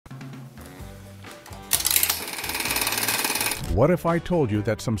What if I told you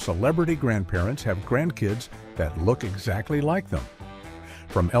that some celebrity grandparents have grandkids that look exactly like them?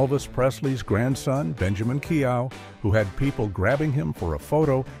 From Elvis Presley's grandson, Benjamin Keough, who had people grabbing him for a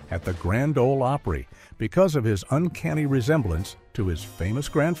photo at the Grand Ole Opry because of his uncanny resemblance to his famous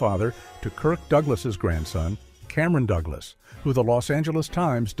grandfather, to Kirk Douglas's grandson, Cameron Douglas, who the Los Angeles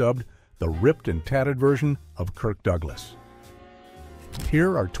Times dubbed the ripped and tatted version of Kirk Douglas.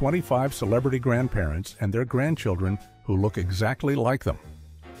 Here are 25 celebrity grandparents and their grandchildren who look exactly like them.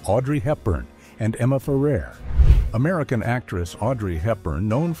 Audrey Hepburn and Emma Ferrer. American actress Audrey Hepburn,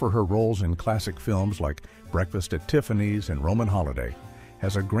 known for her roles in classic films like Breakfast at Tiffany's and Roman Holiday,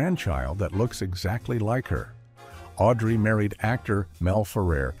 has a grandchild that looks exactly like her. Audrey married actor Mel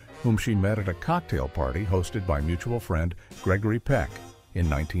Ferrer, whom she met at a cocktail party hosted by mutual friend Gregory Peck in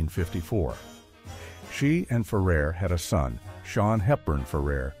 1954. She and Ferrer had a son, Sean Hepburn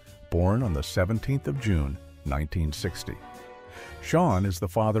Ferrer, born on the 17th of June, 1960. Sean is the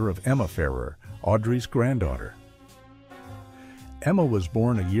father of Emma Ferrer, Audrey's granddaughter. Emma was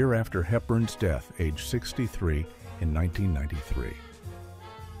born a year after Hepburn's death, age 63, in 1993.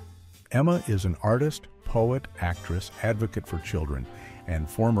 Emma is an artist, poet, actress, advocate for children, and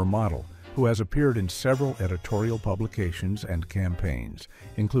former model who has appeared in several editorial publications and campaigns,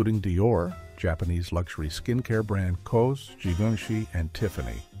 including Dior, Japanese luxury skincare brand Keough, Givenchy, and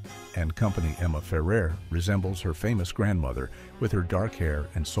Tiffany. And company Emma Ferrer resembles her famous grandmother with her dark hair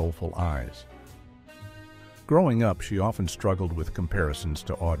and soulful eyes. Growing up, she often struggled with comparisons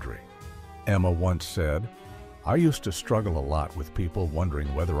to Audrey. Emma once said, "I used to struggle a lot with people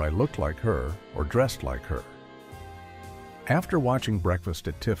wondering whether I looked like her or dressed like her." After watching Breakfast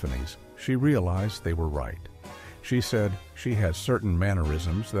at Tiffany's, she realized they were right. She said, "She has certain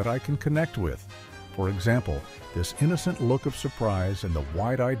mannerisms that I can connect with. For example, this innocent look of surprise and the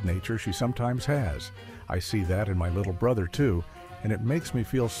wide-eyed nature she sometimes has. I see that in my little brother too, and it makes me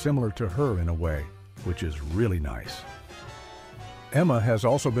feel similar to her in a way, which is really nice." Emma has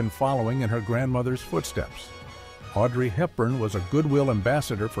also been following in her grandmother's footsteps. Audrey Hepburn was a Goodwill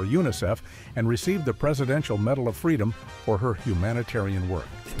ambassador for UNICEF and received the Presidential Medal of Freedom for her humanitarian work.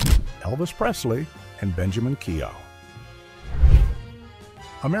 Elvis Presley and Benjamin Keough.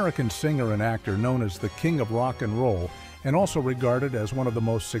 American singer and actor known as the King of Rock and Roll, and also regarded as one of the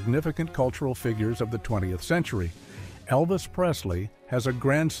most significant cultural figures of the 20th century, Elvis Presley has a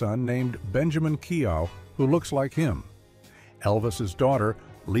grandson named Benjamin Keough who looks like him. Elvis's daughter,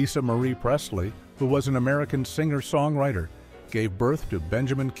 Lisa Marie Presley, who was an American singer-songwriter, gave birth to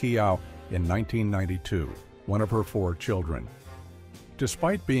Benjamin Keough in 1992, one of her 4 children.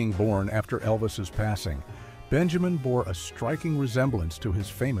 Despite being born after Elvis's passing, Benjamin bore a striking resemblance to his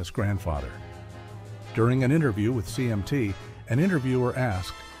famous grandfather. During an interview with CMT, an interviewer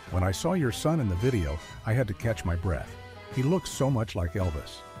asked, "When I saw your son in the video, I had to catch my breath. He looks so much like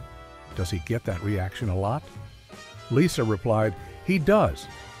Elvis." Does he get that reaction a lot? Lisa replied, "He does.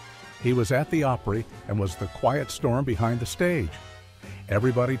 He was at the Opry and was the quiet storm behind the stage.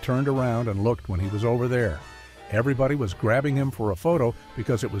 Everybody turned around and looked when he was over there. Everybody was grabbing him for a photo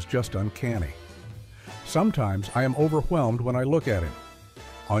because it was just uncanny. Sometimes I am overwhelmed when I look at him."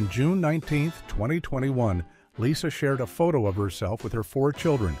 On June 19, 2021, Lisa shared a photo of herself with her 4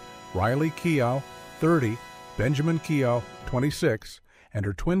 children, Riley Keough, 30, Benjamin Keough, 26, and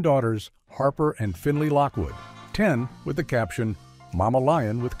her twin daughters, Harper and Finley Lockwood, 10, with the caption, "Mama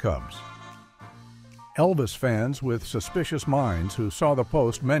Lion with Cubs." Elvis fans with suspicious minds who saw the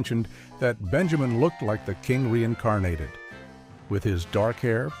post mentioned that Benjamin looked like the king reincarnated. With his dark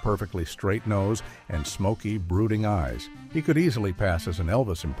hair, perfectly straight nose, and smoky, brooding eyes, he could easily pass as an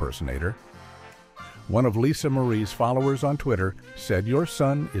Elvis impersonator. One of Lisa Marie's followers on Twitter said, "Your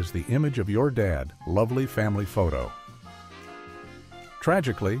son is the image of your dad. Lovely family photo."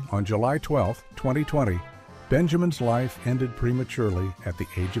 Tragically, on July 12, 2020, Benjamin's life ended prematurely at the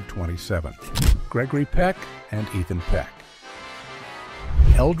age of 27. Gregory Peck and Ethan Peck.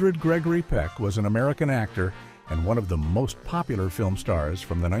 Eldred Gregory Peck was an American actor and one of the most popular film stars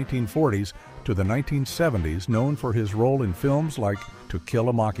from the 1940s to the 1970s, known for his role in films like To Kill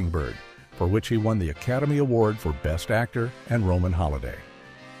a Mockingbird, for which he won the Academy Award for Best Actor, and Roman Holiday.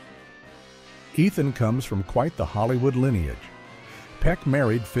 Ethan comes from quite the Hollywood lineage. Peck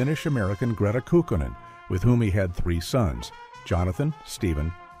married Finnish-American Greta Kukkonen, with whom he had 3 sons, Jonathan,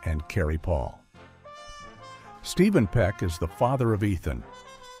 Stephen, and Carrie Paul. Stephen Peck is the father of Ethan.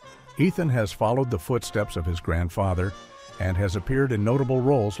 Ethan has followed the footsteps of his grandfather and has appeared in notable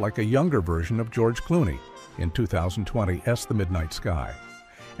roles like a younger version of George Clooney in 2020's The Midnight Sky.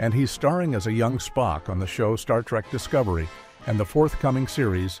 And he's starring as a young Spock on the show Star Trek Discovery and the forthcoming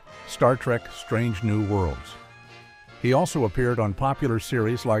series Star Trek Strange New Worlds. He also appeared on popular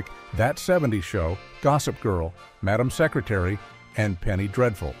series like That 70s Show, Gossip Girl, Madam Secretary, and Penny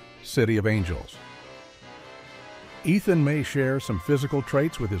Dreadful, City of Angels. Ethan may share some physical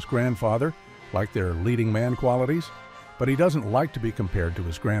traits with his grandfather, like their leading man qualities, but he doesn't like to be compared to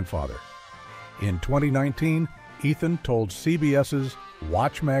his grandfather. In 2019, Ethan told CBS's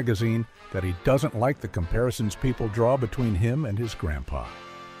Watch magazine that he doesn't like the comparisons people draw between him and his grandpa.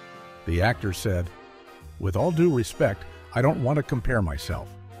 The actor said, "With all due respect, I don't want to compare myself.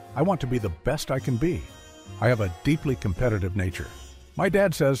 I want to be the best I can be. I have a deeply competitive nature. My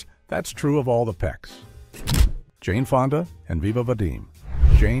dad says that's true of all the Pecks." Jane Fonda and Viva Vadim.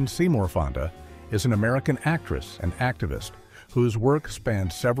 Jane Seymour Fonda is an American actress and activist whose work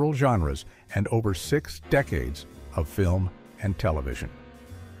spans several genres and over 6 decades of film and television.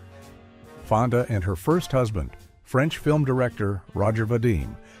 Fonda and her first husband, French film director Roger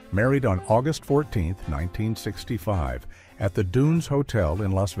Vadim, married on August 14, 1965, at the Dunes Hotel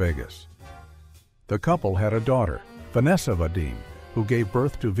in Las Vegas. The couple had a daughter, Vanessa Vadim, who gave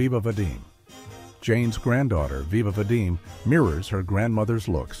birth to Viva Vadim. Jane's granddaughter, Viva Vadim, mirrors her grandmother's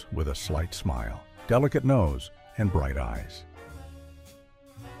looks with a slight smile, delicate nose, and bright eyes.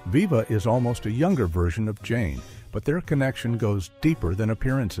 Viva is almost a younger version of Jane, but their connection goes deeper than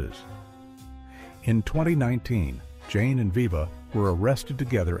appearances. In 2019, Jane and Viva were arrested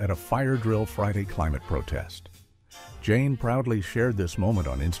together at a fire drill Friday climate protest. Jane proudly shared this moment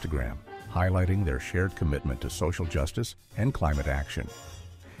on Instagram, highlighting their shared commitment to social justice and climate action.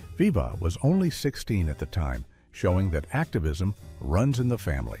 Viva was only 16 at the time, showing that activism runs in the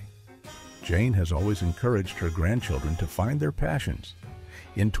family. Jane has always encouraged her grandchildren to find their passions.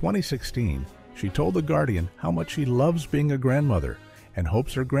 In 2016, she told The Guardian how much she loves being a grandmother and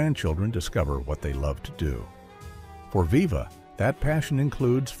hopes her grandchildren discover what they love to do. For Viva, that passion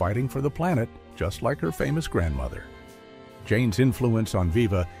includes fighting for the planet, just like her famous grandmother. Jane's influence on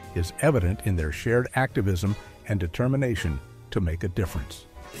Viva is evident in their shared activism and determination to make a difference.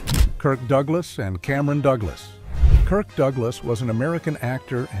 Kirk Douglas and Cameron Douglas. Kirk Douglas was an American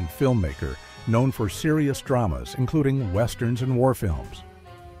actor and filmmaker known for serious dramas, including westerns and war films.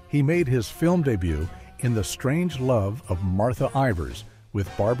 He made his film debut in The Strange Love of Martha Ivers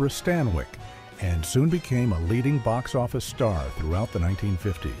with Barbara Stanwyck, and soon became a leading box office star throughout the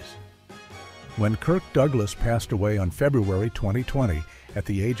 1950s. When Kirk Douglas passed away on February 2020 at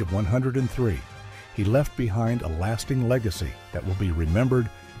the age of 103, he left behind a lasting legacy that will be remembered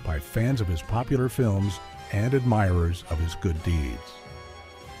by fans of his popular films and admirers of his good deeds.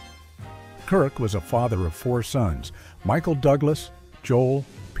 Kirk was a father of 4 sons, Michael Douglas, Joel,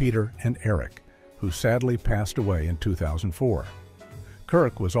 Peter, and Eric, who sadly passed away in 2004.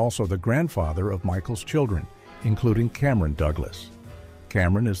 Kirk was also the grandfather of Michael's children, including Cameron Douglas.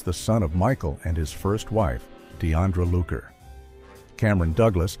 Cameron is the son of Michael and his first wife, Deandra Luker. Cameron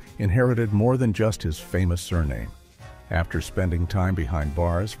Douglas inherited more than just his famous surname. After spending time behind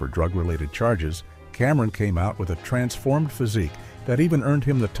bars for drug-related charges, Cameron came out with a transformed physique that even earned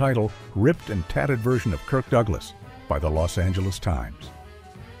him the title Ripped and Tatted Version of Kirk Douglas by the Los Angeles Times.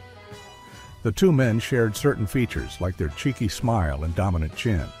 The two men shared certain features like their cheeky smile and dominant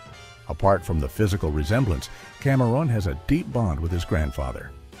chin. Apart from the physical resemblance, Cameron has a deep bond with his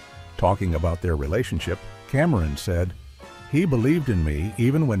grandfather. Talking about their relationship, Cameron said, "He believed in me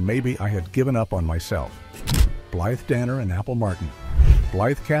even when maybe I had given up on myself." Blythe Danner and Apple Martin.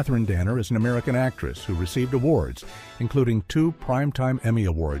 Blythe Catherine Danner is an American actress who received awards, including 2 Primetime Emmy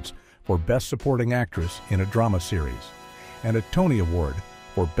Awards for Best Supporting Actress in a Drama Series, and a Tony Award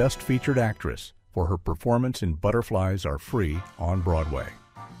for Best Featured Actress for her performance in Butterflies Are Free on Broadway.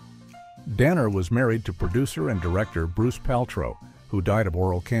 Danner was married to producer and director Bruce Paltrow, who died of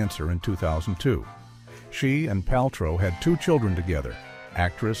oral cancer in 2002. She and Paltrow had 2 children together,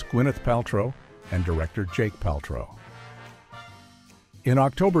 actress Gwyneth Paltrow and director Jake Paltrow. In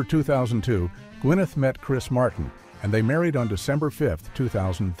October 2002, Gwyneth met Chris Martin, and they married on December 5,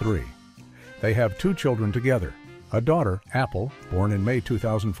 2003. They have 2 children together, a daughter, Apple, born in May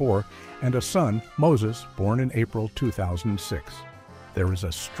 2004, and a son, Moses, born in April 2006. There is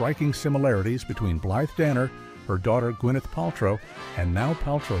a striking similarities between Blythe Danner, her daughter Gwyneth Paltrow, and now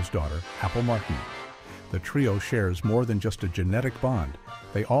Paltrow's daughter, Apple Martin. The trio shares more than just a genetic bond.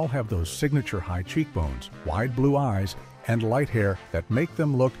 They all have those signature high cheekbones, wide blue eyes, and light hair that make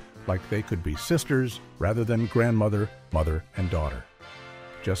them look like they could be sisters rather than grandmother, mother, and daughter.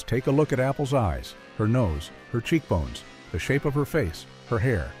 Just take a look at Apple's eyes, her nose, her cheekbones, the shape of her face, her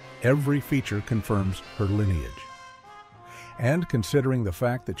hair. Every feature confirms her lineage. And considering the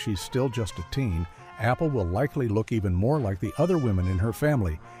fact that she's still just a teen, Apple will likely look even more like the other women in her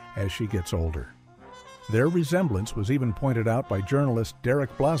family as she gets older. Their resemblance was even pointed out by journalist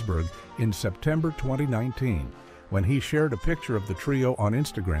Derek Blasberg in September 2019, when he shared a picture of the trio on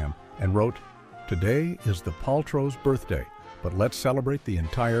Instagram and wrote, "Today is the Paltrow's birthday, but let's celebrate the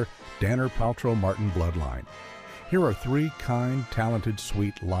entire Danner-Paltrow-Martin bloodline. Here are three kind, talented,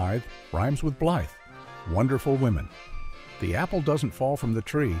 sweet, lithe, rhymes with Blythe, wonderful women. The apple doesn't fall from the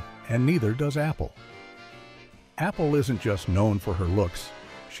tree, and neither does Apple." Apple isn't just known for her looks.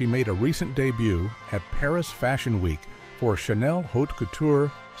 She made a recent debut at Paris Fashion Week for Chanel Haute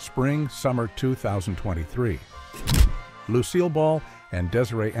Couture Spring-Summer 2023. Lucille Ball and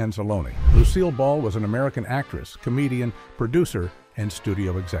Desiree Anzalone. Lucille Ball was an American actress, comedian, producer, and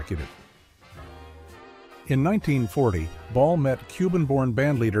studio executive. In 1940, Ball met Cuban-born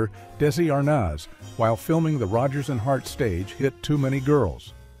bandleader Desi Arnaz while filming the Rodgers and Hart stage hit Too Many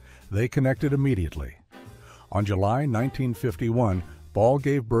Girls. They connected immediately. On July 1951, Ball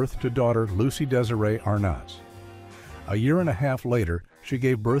gave birth to daughter Lucy Desiree Arnaz. A year and a half later, she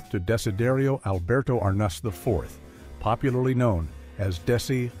gave birth to Desiderio Alberto Arnaz IV, popularly known as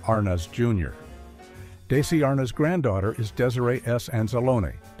Desi Arnaz Jr. Desi Arnaz's granddaughter is Desiree S.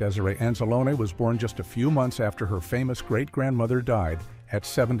 Anzalone. Desiree Anzalone was born just a few months after her famous great-grandmother died at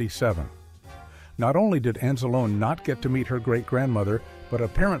 77. Not only did Anzalone not get to meet her great-grandmother, but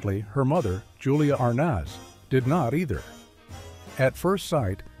apparently her mother, Julia Arnaz, did not either. At first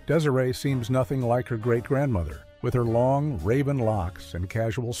sight, Desiree seems nothing like her great-grandmother, with her long, raven locks and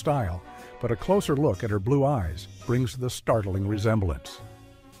casual style, but a closer look at her blue eyes brings the startling resemblance.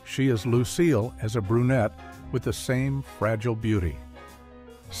 She is Lucille as a brunette with the same fragile beauty.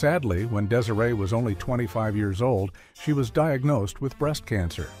 Sadly, when Desiree was only 25 years old, she was diagnosed with breast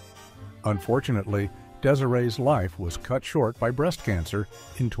cancer. Unfortunately, Desiree's life was cut short by breast cancer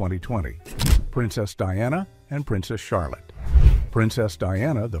in 2020. Princess Diana and Princess Charlotte. Princess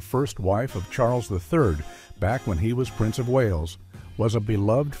Diana, the first wife of Charles III, back when he was Prince of Wales, was a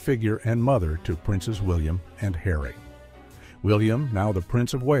beloved figure and mother to Princes William and Harry. William, now the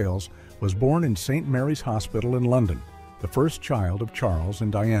Prince of Wales, was born in St. Mary's Hospital in London, the first child of Charles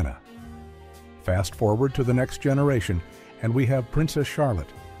and Diana. Fast forward to the next generation, and we have Princess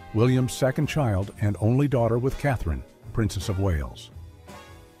Charlotte, William's second child and only daughter with Catherine, Princess of Wales.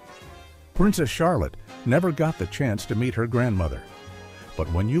 Princess Charlotte never got the chance to meet her grandmother,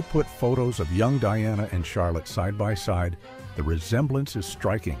 but when you put photos of young Diana and Charlotte side by side, the resemblance is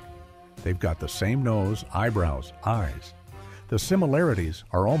striking. They've got the same nose, eyebrows, eyes. The similarities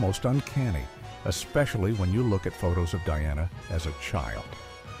are almost uncanny, especially when you look at photos of Diana as a child.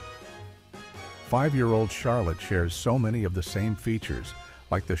 5-year-old Charlotte shares so many of the same features,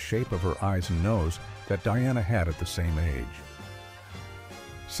 like the shape of her eyes and nose, that Diana had at the same age.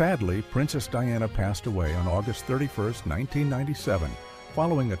 Sadly, Princess Diana passed away on August 31, 1997,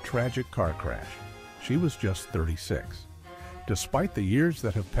 following a tragic car crash. She was just 36. Despite the years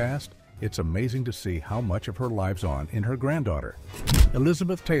that have passed, it's amazing to see how much of her lives on in her granddaughter,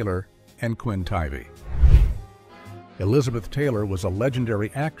 Elizabeth Taylor and Quinn Tivy. Elizabeth Taylor was a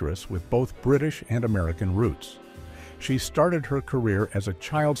legendary actress with both British and American roots. She started her career as a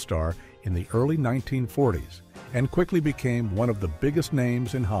child star in the early 1940s and quickly became one of the biggest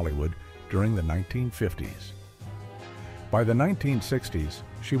names in Hollywood during the 1950s. By the 1960s,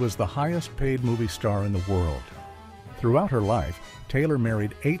 she was the highest-paid movie star in the world. Throughout her life, Taylor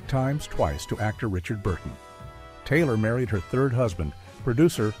married 8 times, twice to actor Richard Burton. Taylor married her third husband,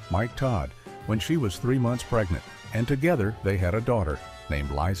 producer Mike Todd, when she was 3 months pregnant, and together they had a daughter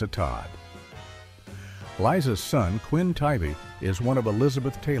named Liza Todd. Liza's son, Quinn Tivy, is one of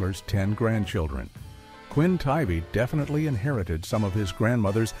Elizabeth Taylor's 10 grandchildren. Quinn Tivy definitely inherited some of his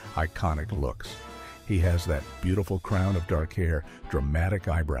grandmother's iconic looks. He has that beautiful crown of dark hair, dramatic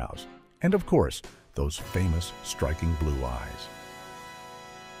eyebrows, and of course, those famous, striking blue eyes.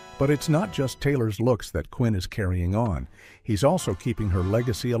 But it's not just Taylor's looks that Quinn is carrying on. He's also keeping her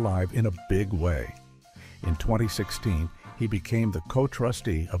legacy alive in a big way. In 2016, he became the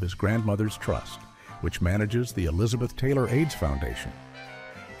co-trustee of his grandmother's trust, which manages the Elizabeth Taylor AIDS Foundation.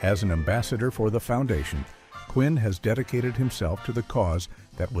 As an ambassador for the foundation, Quinn has dedicated himself to the cause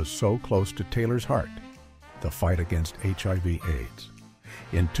that was so close to Taylor's heart, the fight against HIV/AIDS.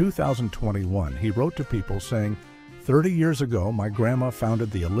 In 2021, he wrote to people saying, 30 years ago, my grandma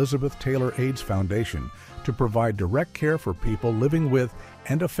founded the Elizabeth Taylor AIDS Foundation to provide direct care for people living with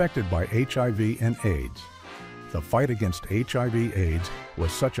and affected by HIV and AIDS. The fight against HIV/AIDS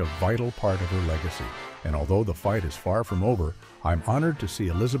was such a vital part of her legacy, and although the fight is far from over, I'm honored to see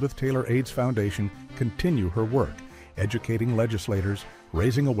Elizabeth Taylor AIDS Foundation continue her work, educating legislators,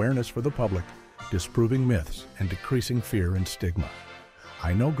 raising awareness for the public, disproving myths, and decreasing fear and stigma.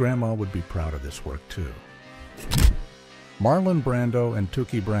 I know Grandma would be proud of this work too. Marlon Brando and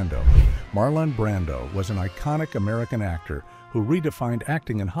Tookie Brando. Marlon Brando was an iconic American actor who redefined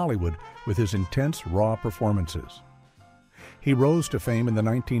acting in Hollywood with his intense, raw performances. He rose to fame in the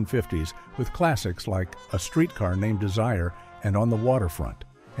 1950s with classics like A Streetcar Named Desire and On the Waterfront,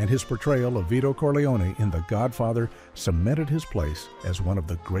 and his portrayal of Vito Corleone in The Godfather cemented his place as one of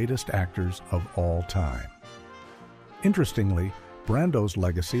the greatest actors of all time. Interestingly, Brando's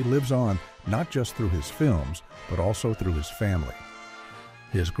legacy lives on not just through his films, but also through his family.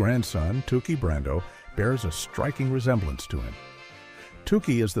 His grandson, Tookie Brando, bears a striking resemblance to him.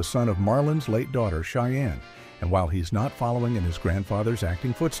 Tookie is the son of Marlon's late daughter, Cheyenne, and while he's not following in his grandfather's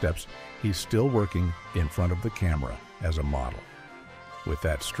acting footsteps, he's still working in front of the camera as a model. With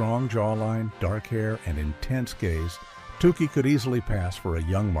that strong jawline, dark hair, and intense gaze, Tookie could easily pass for a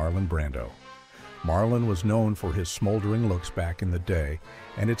young Marlon Brando. Marlon was known for his smoldering looks back in the day,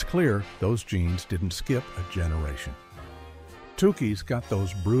 and it's clear those genes didn't skip a generation. Tookie's got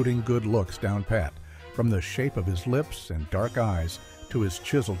those brooding good looks down pat, from the shape of his lips and dark eyes to his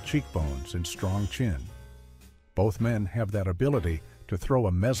chiseled cheekbones and strong chin. Both men have that ability to throw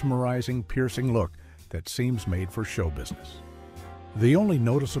a mesmerizing, piercing look that seems made for show business. The only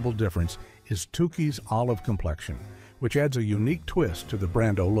noticeable difference is Tookie's olive complexion, which adds a unique twist to the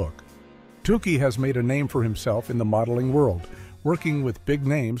Brando look. Tookie has made a name for himself in the modeling world, working with big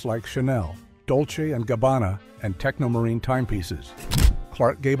names like Chanel, Dolce & Gabbana, and Technomarine timepieces,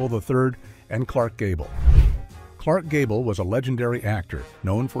 Clark Gable III, and Clark Gable. Clark Gable was a legendary actor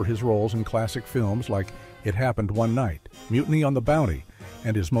known for his roles in classic films like It Happened One Night, Mutiny on the Bounty,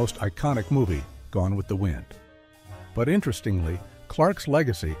 and his most iconic movie, Gone with the Wind. But interestingly, Clark's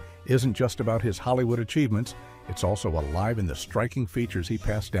legacy isn't just about his Hollywood achievements, it's also alive in the striking features he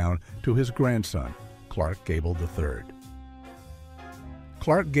passed down to his grandson, Clark Gable III.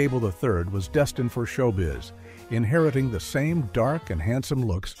 Clark Gable III was destined for showbiz, inheriting the same dark and handsome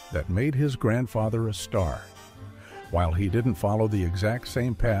looks that made his grandfather a star. While he didn't follow the exact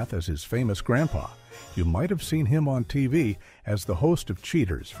same path as his famous grandpa, you might have seen him on TV as the host of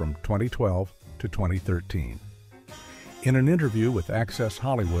Cheaters from 2012 to 2013. In an interview with Access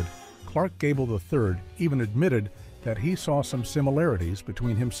Hollywood, Clark Gable III even admitted that he saw some similarities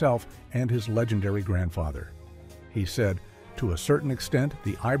between himself and his legendary grandfather. He said, "To a certain extent,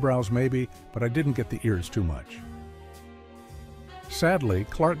 the eyebrows maybe, but I didn't get the ears too much." Sadly,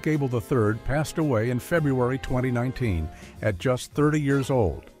 Clark Gable III passed away in February 2019 at just 30 years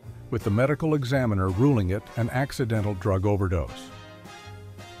old, with the medical examiner ruling it an accidental drug overdose.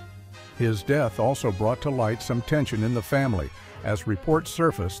 His death also brought to light some tension in the family, as reports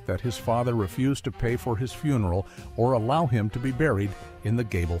surfaced that his father refused to pay for his funeral or allow him to be buried in the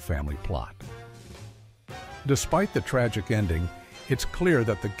Gable family plot. Despite the tragic ending, it's clear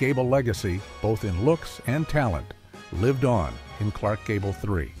that the Gable legacy, both in looks and talent, lived on in Clark Gable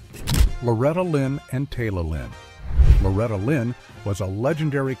III. Loretta Lynn and Taylor Lynn. Loretta Lynn was a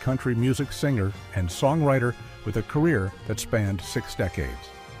legendary country music singer and songwriter with a career that spanned 6 decades.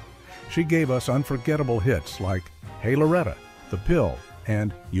 She gave us unforgettable hits like Hey Loretta, The Pill,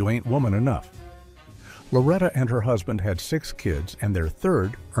 and You Ain't Woman Enough. Loretta and her husband had 6 kids, and their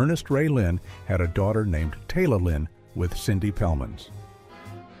third, Ernest Ray Lynn, had a daughter named Taylor Lynn with Cindy Pellmans.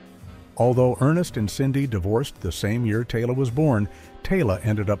 Although Ernest and Cindy divorced the same year Taylor was born, Taylor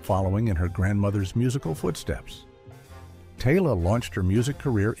ended up following in her grandmother's musical footsteps. Taylor launched her music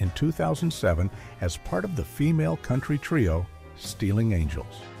career in 2007 as part of the female country trio Stealing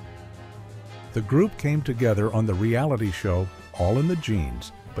Angels. The group came together on the reality show All in the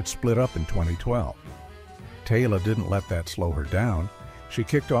Genes, but split up in 2012. Taylor didn't let that slow her down. She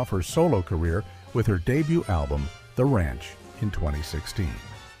kicked off her solo career with her debut album, The Ranch, in 2016.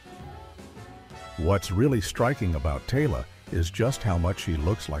 What's really striking about Taylor is just how much she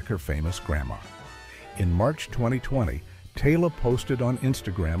looks like her famous grandma. In March 2020, Taylor posted on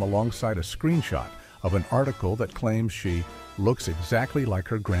Instagram alongside a screenshot of an article that claims she looks exactly like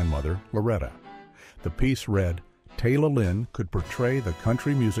her grandmother, Loretta. The piece read, "Taylor Lynn could portray the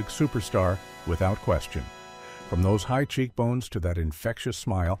country music superstar without question. From those high cheekbones to that infectious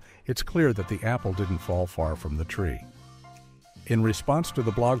smile, it's clear that the apple didn't fall far from the tree." In response to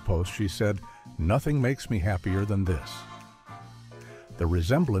the blog post, she said, "Nothing makes me happier than this." The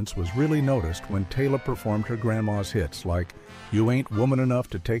resemblance was really noticed when Taylor performed her grandma's hits like You Ain't Woman Enough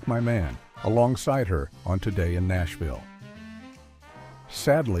to Take My Man alongside her on Today in Nashville.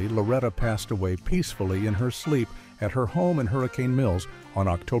 Sadly, Loretta passed away peacefully in her sleep at her home in Hurricane Mills on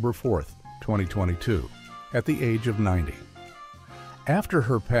October 4th, 2022, at the age of 90. After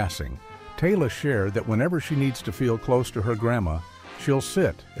her passing, Taylor shared that whenever she needs to feel close to her grandma, She'll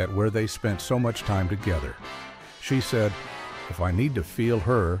sit at where they spent so much time together. She said, "If I need to feel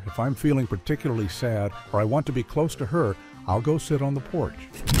her, if I'm feeling particularly sad or I want to be close to her, I'll go sit on the porch."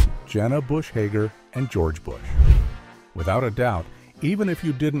 Jenna Bush Hager and George Bush. Without a doubt, even if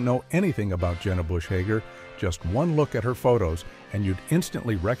you didn't know anything about Jenna Bush Hager, just one look at her photos and you'd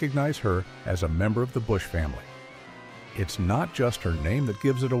instantly recognize her as a member of the Bush family. It's not just her name that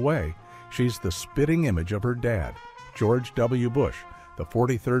gives it away. She's the spitting image of her dad, George W. Bush, the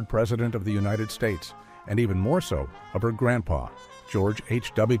 43rd President of the United States, and even more so of her grandpa, George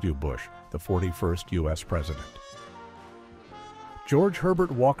H.W. Bush, the 41st U.S. President. George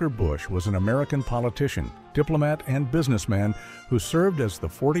Herbert Walker Bush was an American politician, diplomat, and businessman who served as the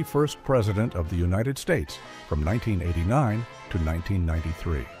 41st President of the United States from 1989 to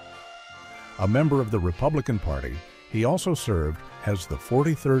 1993. A member of the Republican Party, he also served as the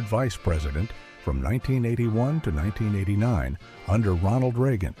 43rd Vice President from 1981 to 1989 under Ronald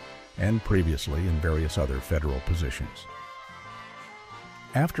Reagan, and previously in various other federal positions.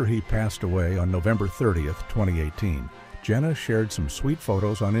 After he passed away on November 30th, 2018, Jenna shared some sweet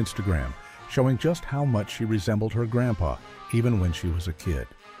photos on Instagram showing just how much she resembled her grandpa, even when she was a kid.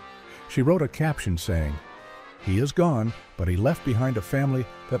 She wrote a caption saying, "He is gone, but he left behind a family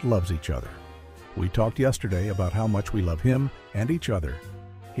that loves each other. We talked yesterday about how much we love him and each other.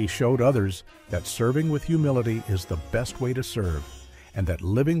 He showed others that serving with humility is the best way to serve, and that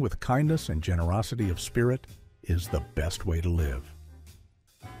living with kindness and generosity of spirit is the best way to live."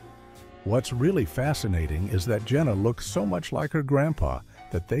 What's really fascinating is that Jenna looks so much like her grandpa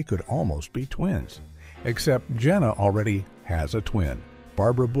that they could almost be twins. Except Jenna already has a twin,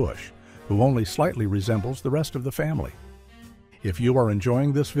 Barbara Bush, who only slightly resembles the rest of the family. If you are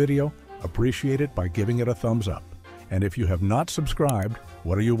enjoying this video, appreciate it by giving it a thumbs up. And if you have not subscribed,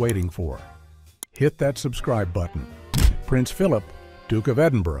 what are you waiting for? Hit that subscribe button. Prince Philip, Duke of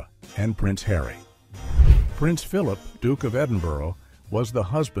Edinburgh, and Prince Harry. Prince Philip, Duke of Edinburgh, was the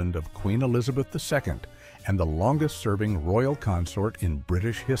husband of Queen Elizabeth II and the longest-serving royal consort in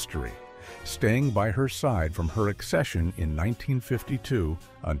British history, staying by her side from her accession in 1952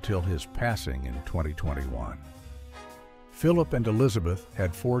 until his passing in 2021. Philip and Elizabeth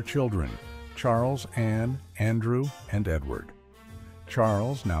had 4 children, Charles, Anne, Andrew, and Edward.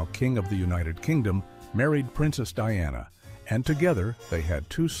 Charles, now King of the United Kingdom, married Princess Diana, and together they had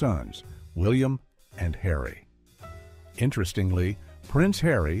 2 sons, William and Harry. Interestingly, Prince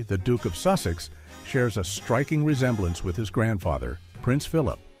Harry, the Duke of Sussex, shares a striking resemblance with his grandfather, Prince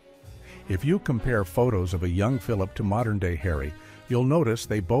Philip. If you compare photos of a young Philip to modern-day Harry, you'll notice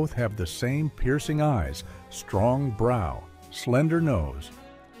they both have the same piercing eyes, strong brow, slender nose,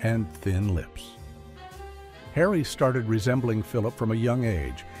 and thin lips. Harry started resembling Philip from a young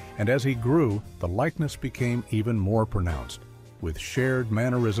age, and as he grew, the likeness became even more pronounced, with shared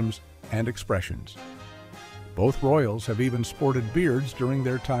mannerisms and expressions. Both royals have even sported beards during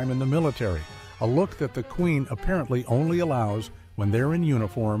their time in the military, a look that the Queen apparently only allows when they're in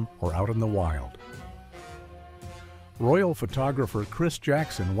uniform or out in the wild. Royal photographer Chris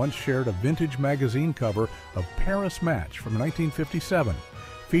Jackson once shared a vintage magazine cover of Paris Match from 1957,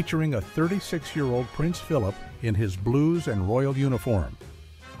 featuring a 36-year-old Prince Philip in his blues and royal uniform.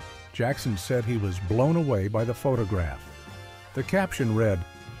 Jackson said he was blown away by the photograph. The caption read,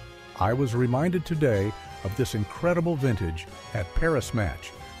 "I was reminded today of this incredible vintage at Paris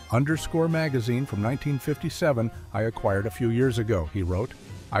Match, _ magazine from 1957 I acquired a few years ago," he wrote.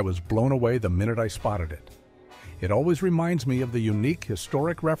 "I was blown away the minute I spotted it. It always reminds me of the unique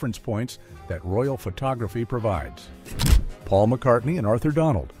historic reference points that royal photography provides." Paul McCartney and Arthur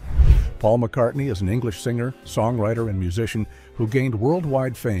Donald. Paul McCartney is an English singer, songwriter, and musician who gained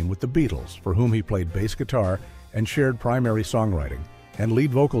worldwide fame with the Beatles, for whom he played bass guitar and shared primary songwriting and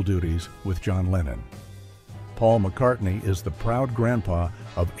lead vocal duties with John Lennon. Paul McCartney is the proud grandpa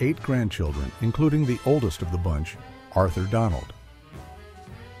of 8 grandchildren, including the oldest of the bunch, Arthur Donald.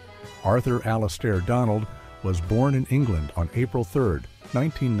 Arthur Alastair Donald was born in England on April 3,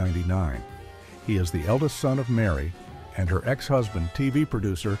 1999. He is the eldest son of Mary and her ex-husband, TV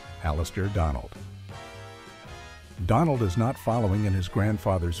producer Alastair Donald. Donald is not following in his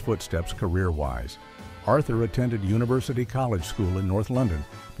grandfather's footsteps career-wise. Arthur attended University College School in North London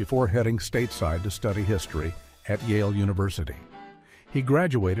before heading stateside to study history at Yale University. He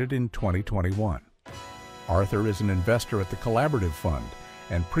graduated in 2021. Arthur is an investor at the Collaborative Fund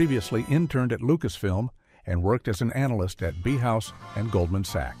and previously interned at Lucasfilm and worked as an analyst at B House and Goldman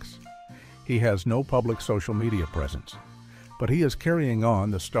Sachs. He has no public social media presence, but he is carrying on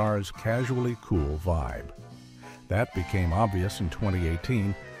the star's casually cool vibe. That became obvious in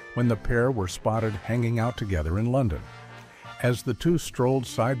 2018 when the pair were spotted hanging out together in London. As the two strolled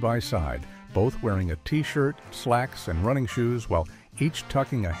side by side, both wearing a t-shirt, slacks, and running shoes while each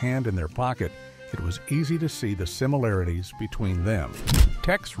tucking a hand in their pocket, it was easy to see the similarities between them.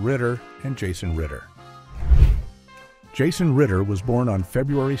 Tex Ritter and Jason Ritter. Jason Ritter was born on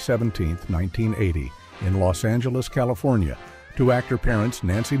February 17, 1980, in Los Angeles, California, to actor parents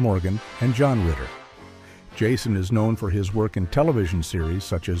Nancy Morgan and John Ritter. Jason is known for his work in television series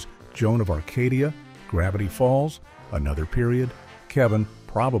such as Joan of Arcadia, Gravity Falls, Another Period, Kevin,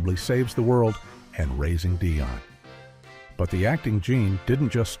 Probably Saves the World, and Raising Dion. But the acting gene didn't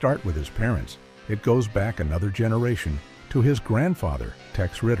just start with his parents. It goes back another generation to his grandfather,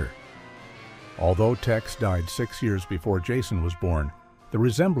 Tex Ritter. Although Tex died 6 years before Jason was born, the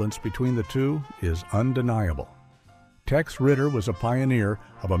resemblance between the two is undeniable. Tex Ritter was a pioneer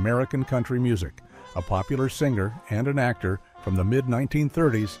of American country music, a popular singer and an actor from the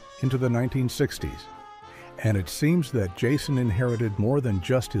mid-1930s into the 1960s. And it seems that Jason inherited more than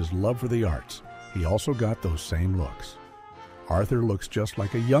just his love for the arts. He also got those same looks. Arthur looks just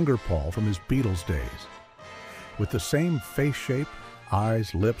like a younger Paul from his Beatles days. With the same face shape,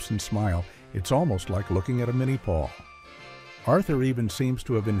 eyes, lips, and smile, it's almost like looking at a mini Paul. Arthur even seems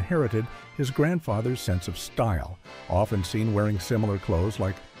to have inherited his grandfather's sense of style, often seen wearing similar clothes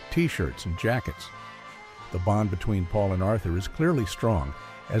like t-shirts and jackets. The bond between Paul and Arthur is clearly strong,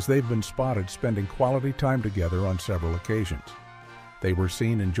 as they've been spotted spending quality time together on several occasions. They were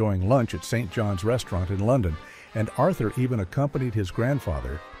seen enjoying lunch at St. John's Restaurant in London, and Arthur even accompanied his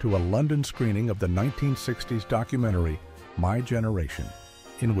grandfather to a London screening of the 1960s documentary My Generation,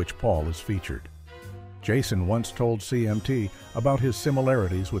 in which Paul is featured. Jason once told CMT about his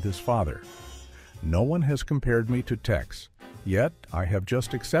similarities with his father. "No one has compared me to Tex, yet I have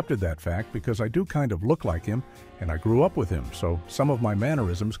just accepted that fact because I do kind of look like him and I grew up with him, so some of my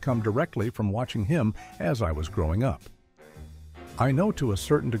mannerisms come directly from watching him as I was growing up. I know to a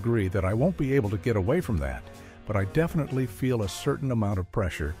certain degree that I won't be able to get away from that, but I definitely feel a certain amount of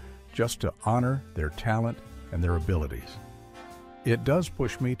pressure just to honor their talent and their abilities. It does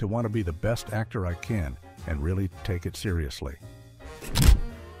push me to want to be the best actor I can and really take it seriously."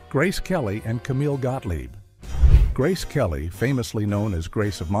 Grace Kelly and Camille Gottlieb. Grace Kelly, famously known as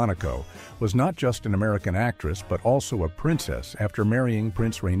Grace of Monaco, was not just an American actress but also a princess after marrying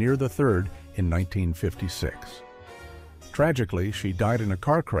Prince Rainier III in 1956. Tragically, she died in a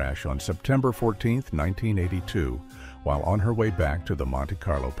car crash on September 14, 1982, while on her way back to the Monte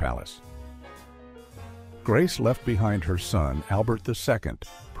Carlo Palace. Grace left behind her son, Albert II,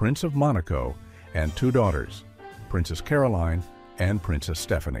 Prince of Monaco, and two daughters, Princess Caroline and Princess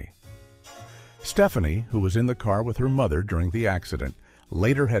Stephanie. Stephanie, who was in the car with her mother during the accident,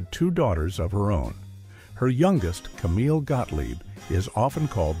 later had two daughters of her own. Her youngest, Camille Gottlieb, is often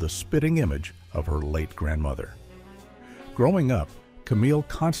called the spitting image of her late grandmother. Growing up, Camille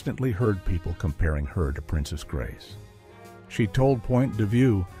constantly heard people comparing her to Princess Grace. She told Point de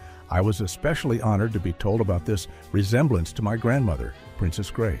Vue, "I was especially honored to be told about this resemblance to my grandmother,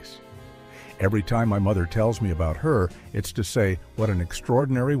 Princess Grace. Every time my mother tells me about her, it's to say what an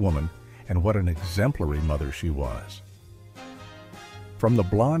extraordinary woman and what an exemplary mother she was." From the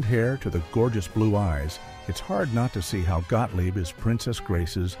blonde hair to the gorgeous blue eyes, it's hard not to see how Gottlieb is Princess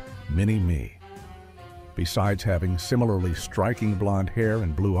Grace's mini-me. Besides having similarly striking blonde hair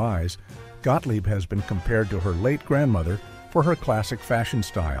and blue eyes, Gottlieb has been compared to her late grandmother for her classic fashion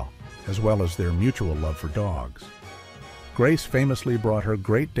style, as well as their mutual love for dogs. Grace famously brought her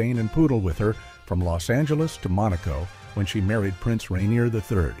Great Dane and Poodle with her from Los Angeles to Monaco when she married Prince Rainier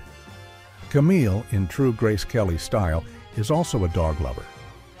III. Camille, in true Grace Kelly style, is also a dog lover.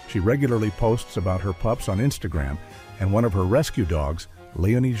 She regularly posts about her pups on Instagram, and one of her rescue dogs,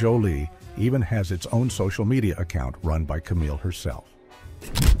 Leonie Jolie, even has its own social media account run by Camille herself.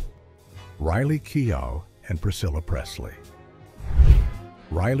 Riley Keough and Priscilla Presley.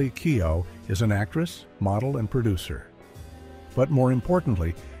 Riley Keough is an actress, model, and producer. But more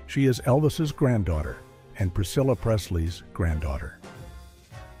importantly, she is Elvis's granddaughter and Priscilla Presley's granddaughter.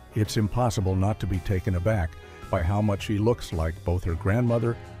 It's impossible not to be taken aback by how much she looks like both her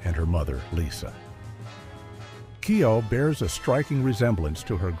grandmother and her mother, Lisa. Keough bears a striking resemblance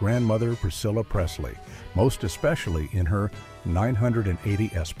to her grandmother, Priscilla Presley, most especially in her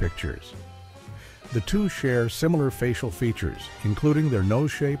 980S pictures. The two share similar facial features, including their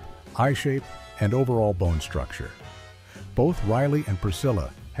nose shape, eye shape, and overall bone structure. Both Riley and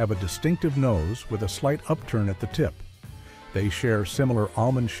Priscilla have a distinctive nose with a slight upturn at the tip. They share similar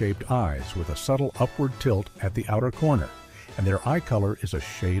almond-shaped eyes with a subtle upward tilt at the outer corner, and their eye color is a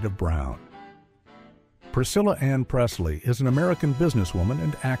shade of brown. Priscilla Ann Presley is an American businesswoman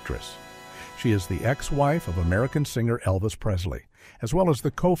and actress. She is the ex-wife of American singer Elvis Presley, as well as the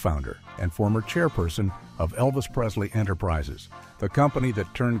co-founder and former chairperson of Elvis Presley Enterprises, the company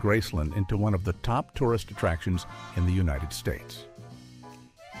that turned Graceland into one of the top tourist attractions in the United States.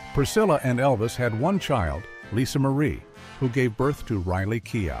 Priscilla and Elvis had one child, Lisa Marie, who gave birth to Riley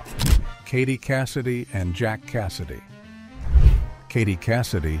Keough, Katie Cassidy, and Jack Cassidy. Katie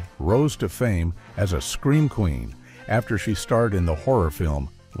Cassidy rose to fame as a scream queen after she starred in the horror film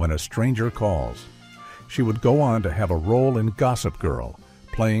When a Stranger Calls. She would go on to have a role in Gossip Girl,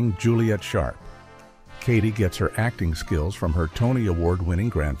 playing Juliet Sharp. Katie gets her acting skills from her Tony Award-winning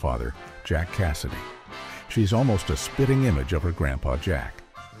grandfather, Jack Cassidy. She's almost a spitting image of her grandpa, Jack.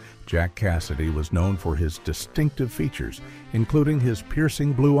 Jack Cassidy was known for his distinctive features, including his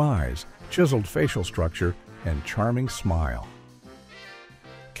piercing blue eyes, chiseled facial structure, and charming smile.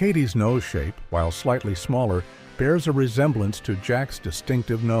 Katie's nose shape, while slightly smaller, bears a resemblance to Jack's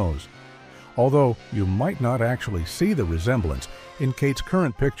distinctive nose. Although you might not actually see the resemblance in Kate's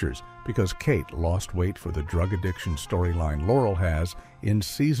current pictures because Kate lost weight for the drug addiction storyline Laurel has in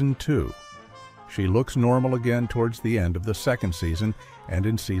Season 2. She looks normal again towards the end of the second season and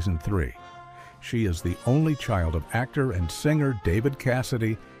in Season 3. She is the only child of actor and singer David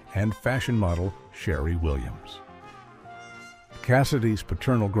Cassidy and fashion model Sherry Williams. Cassidy's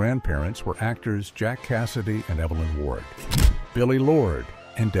paternal grandparents were actors Jack Cassidy and Evelyn Ward, Billy Lord,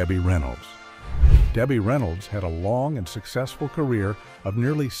 and Debbie Reynolds. Debbie Reynolds had a long and successful career of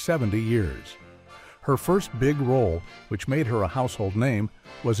nearly 70 years. Her first big role, which made her a household name,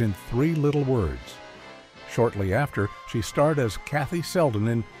 was in Three Little Words. Shortly after, she starred as Kathy Selden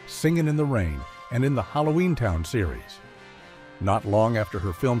in Singin' in the Rain and in the Halloween Town series. Not long after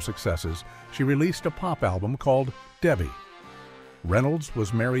her film successes, she released a pop album called Debbie. Reynolds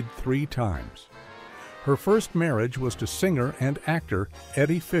was married 3 times. Her first marriage was to singer and actor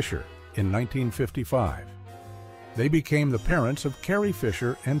Eddie Fisher in 1955. They became the parents of Carrie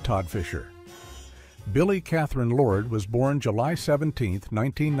Fisher and Todd Fisher. Billie Catherine Lord was born July 17,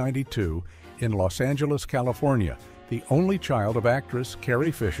 1992, in Los Angeles, California, the only child of actress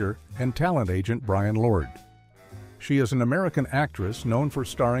Carrie Fisher and talent agent Brian Lord. She is an American actress known for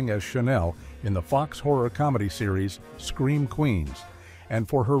starring as Chanel in the Fox horror comedy series Scream Queens, and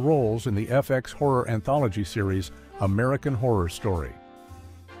for her roles in the FX horror anthology series American Horror Story.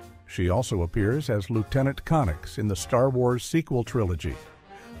 She also appears as Lieutenant Connix in the Star Wars sequel trilogy.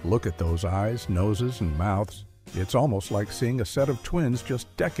 Look at those eyes, noses, and mouths. It's almost like seeing a set of twins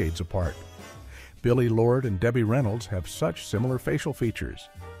just decades apart. Billie Lord and Debbie Reynolds have such similar facial features.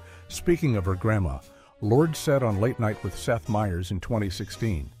 Speaking of her grandma, Lord said on Late Night with Seth Meyers in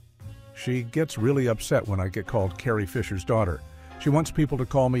 2016, "She gets really upset when I get called Carrie Fisher's daughter. She wants people to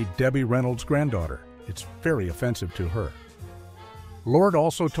call me Debbie Reynolds' granddaughter. It's very offensive to her." Lord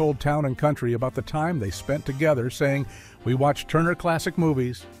also told Town & Country about the time they spent together, saying, "We watched Turner Classic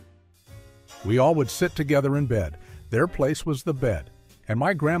Movies. We all would sit together in bed. Their place was the bed. And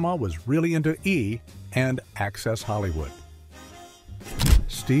my grandma was really into E! And Access Hollywood."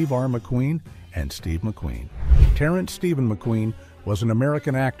 Steve R. McQueen and Steve McQueen. Terrence Stephen McQueen was an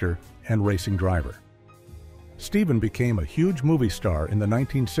American actor and racing driver. Stephen became a huge movie star in the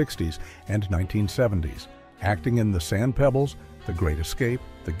 1960s and 1970s, acting in The Sand Pebbles, The Great Escape,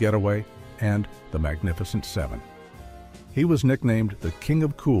 The Getaway, and The Magnificent Seven. He was nicknamed the King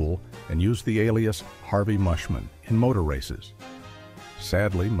of Cool and used the alias Harvey Mushman in motor races.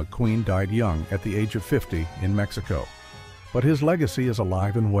 Sadly, McQueen died young at the age of 50 in Mexico, but his legacy is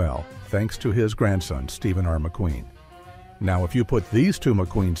alive and well thanks to his grandson, Stephen R. McQueen. Now, if you put these two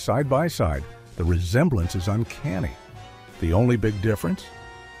McQueens side by side, the resemblance is uncanny. The only big difference?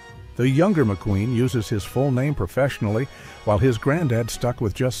 The younger McQueen uses his full name professionally, while his granddad stuck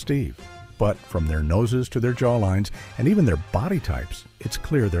with just Steve. But from their noses to their jawlines and even their body types, it's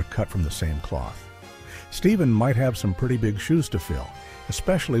clear they're cut from the same cloth. Stephen might have some pretty big shoes to fill,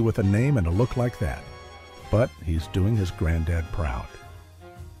 especially with a name and a look like that. But he's doing his granddad proud.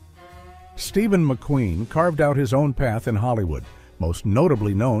 Stephen McQueen carved out his own path in Hollywood, most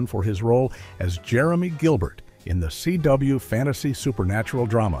notably known for his role as Jeremy Gilbert in the CW fantasy supernatural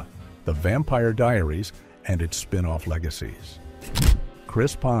drama, The Vampire Diaries, and its spin-off legacies.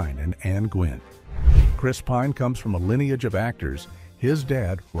 Chris Pine and Ann Gwynn. Chris Pine comes from a lineage of actors. His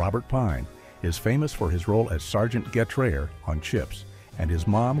dad, Robert Pine, is famous for his role as Sergeant Getrayer on Chips, and his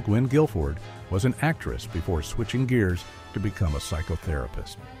mom, Gwen Guilford, was an actress before switching gears to become a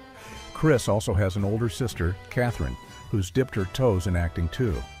psychotherapist. Chris also has an older sister, Catherine, who's dipped her toes in acting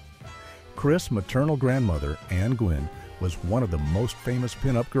too. Chris' maternal grandmother, Ann Gwynn, was one of the most famous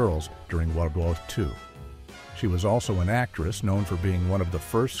pin-up girls during World War II. She was also an actress known for being one of the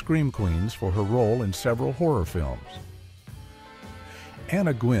first scream queens for her role in several horror films.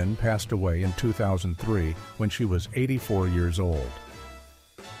 Anna Gwynn passed away in 2003 when she was 84 years old.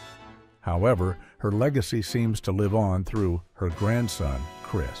 However, her legacy seems to live on through her grandson,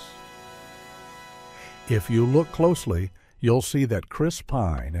 Chris. If you look closely, you'll see that Chris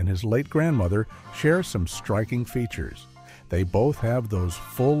Pine and his late grandmother share some striking features. They both have those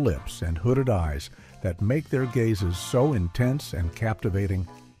full lips and hooded eyes that make their gazes so intense and captivating.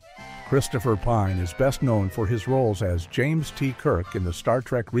 Christopher Pine is best known for his roles as James T. Kirk in the Star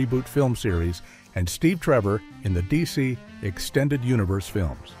Trek reboot film series and Steve Trevor in the DC Extended Universe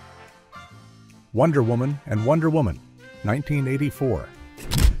films. Wonder Woman and Wonder Woman, 1984.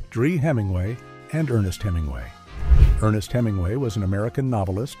 Dree Hemingway and Ernest Hemingway. Ernest Hemingway was an American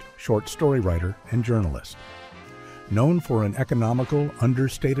novelist, short story writer, and journalist. Known for an economical,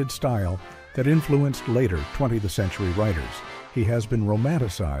 understated style that influenced later 20th century writers, he has been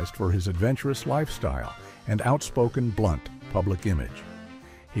romanticized for his adventurous lifestyle and outspoken, blunt public image.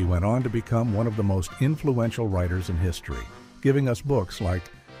 He went on to become one of the most influential writers in history, giving us books like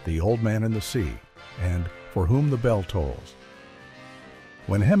The Old Man and the Sea and For Whom the Bell Tolls.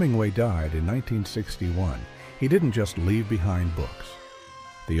 When Hemingway died in 1961, he didn't just leave behind books.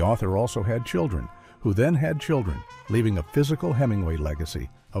 The author also had children, who then had children, leaving a physical Hemingway legacy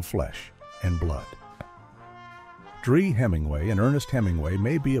of flesh and blood. Dree Hemingway and Ernest Hemingway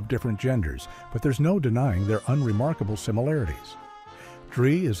may be of different genders, but there's no denying their unremarkable similarities.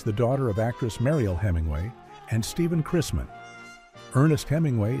 Dree is the daughter of actress Mariel Hemingway and Stephen Chrisman. Ernest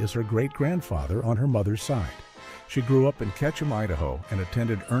Hemingway is her great-grandfather on her mother's side. She grew up in Ketchum, Idaho, and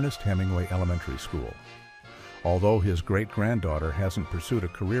attended Ernest Hemingway Elementary School. Although his great-granddaughter hasn't pursued a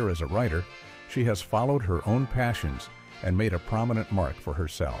career as a writer, she has followed her own passions and made a prominent mark for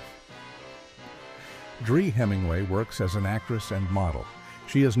herself. Dree Hemingway works as an actress and model.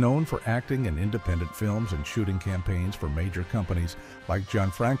 She is known for acting in independent films and shooting campaigns for major companies like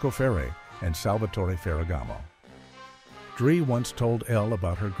Gianfranco Ferrer and Salvatore Ferragamo. Dree once told Elle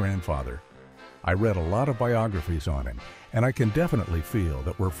about her grandfather, "I read a lot of biographies on him, and I can definitely feel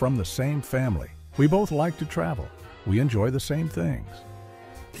that we're from the same family. We both like to travel. We enjoy the same things."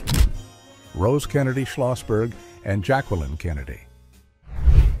 Rose Kennedy Schlossberg and Jacqueline Kennedy.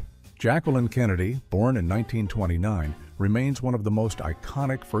 Jacqueline Kennedy, born in 1929, remains one of the most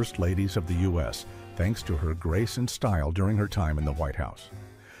iconic First Ladies of the U.S., thanks to her grace and style during her time in the White House.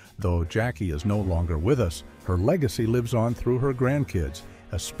 Though Jackie is no longer with us, her legacy lives on through her grandkids,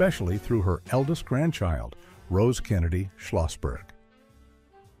 especially through her eldest grandchild, Rose Kennedy Schlossberg.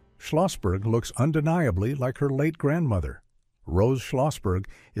 Schlossberg looks undeniably like her late grandmother. Rose Schlossberg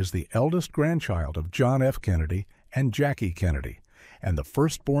is the eldest grandchild of John F. Kennedy and Jackie Kennedy, and the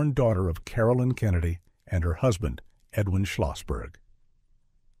firstborn daughter of Carolyn Kennedy and her husband, Edwin Schlossberg.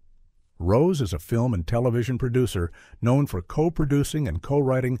 Rose is a film and television producer known for co-producing and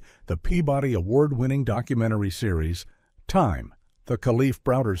co-writing the Peabody Award-winning documentary series Time, the Khalif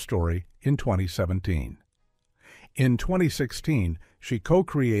Browder Story in 2017. In 2016, she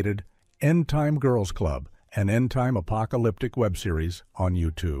co-created End Time Girls Club, an end-time apocalyptic web series on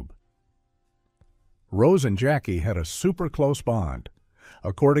YouTube. Rose and Jackie had a super close bond.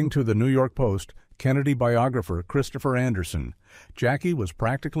 According to the New York Post, Kennedy biographer Christopher Anderson, Jackie was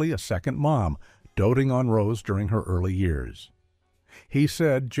practically a second mom, doting on Rose during her early years. He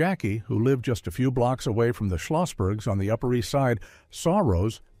said Jackie, who lived just a few blocks away from the Schlossbergs on the Upper East Side, saw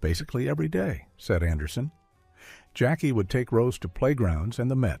Rose basically every day, said Anderson. Jackie would take Rose to playgrounds and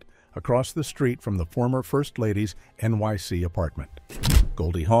the Met, across the street from the former First Lady's NYC apartment.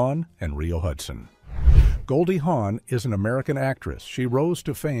 Goldie Hawn and Rio Hudson. Goldie Hawn is an American actress. She rose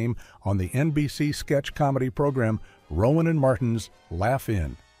to fame on the NBC sketch comedy program Rowan and Martin's Laugh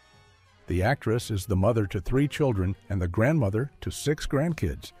In. The actress is the mother to 3 children and the grandmother to 6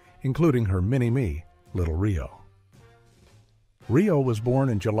 grandkids, including her mini-me, little Rio. Rio was born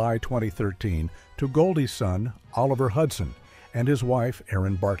in July 2013 to Goldie's son, Oliver Hudson, and his wife,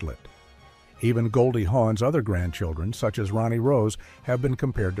 Erin Bartlett. Even Goldie Hawn's other grandchildren, such as Ronnie Rose, have been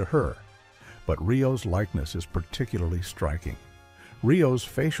compared to her. But Rio's likeness is particularly striking. Rio's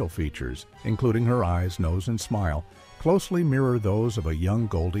facial features, including her eyes, nose, and smile, closely mirror those of a young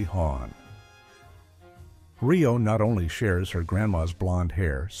Goldie Hawn. Rio not only shares her grandma's blonde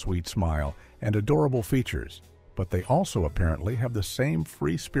hair, sweet smile, and adorable features, but they also apparently have the same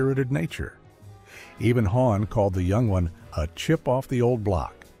free-spirited nature. Even Hawn called the young one a chip off the old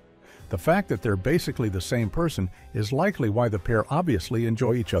block. The fact that they're basically the same person is likely why the pair obviously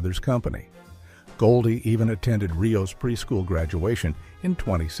enjoy each other's company. Goldie even attended Rio's preschool graduation in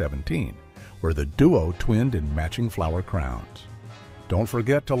 2017, where the duo twinned in matching flower crowns. Don't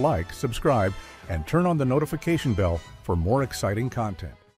forget to like, subscribe, and turn on the notification bell for more exciting content.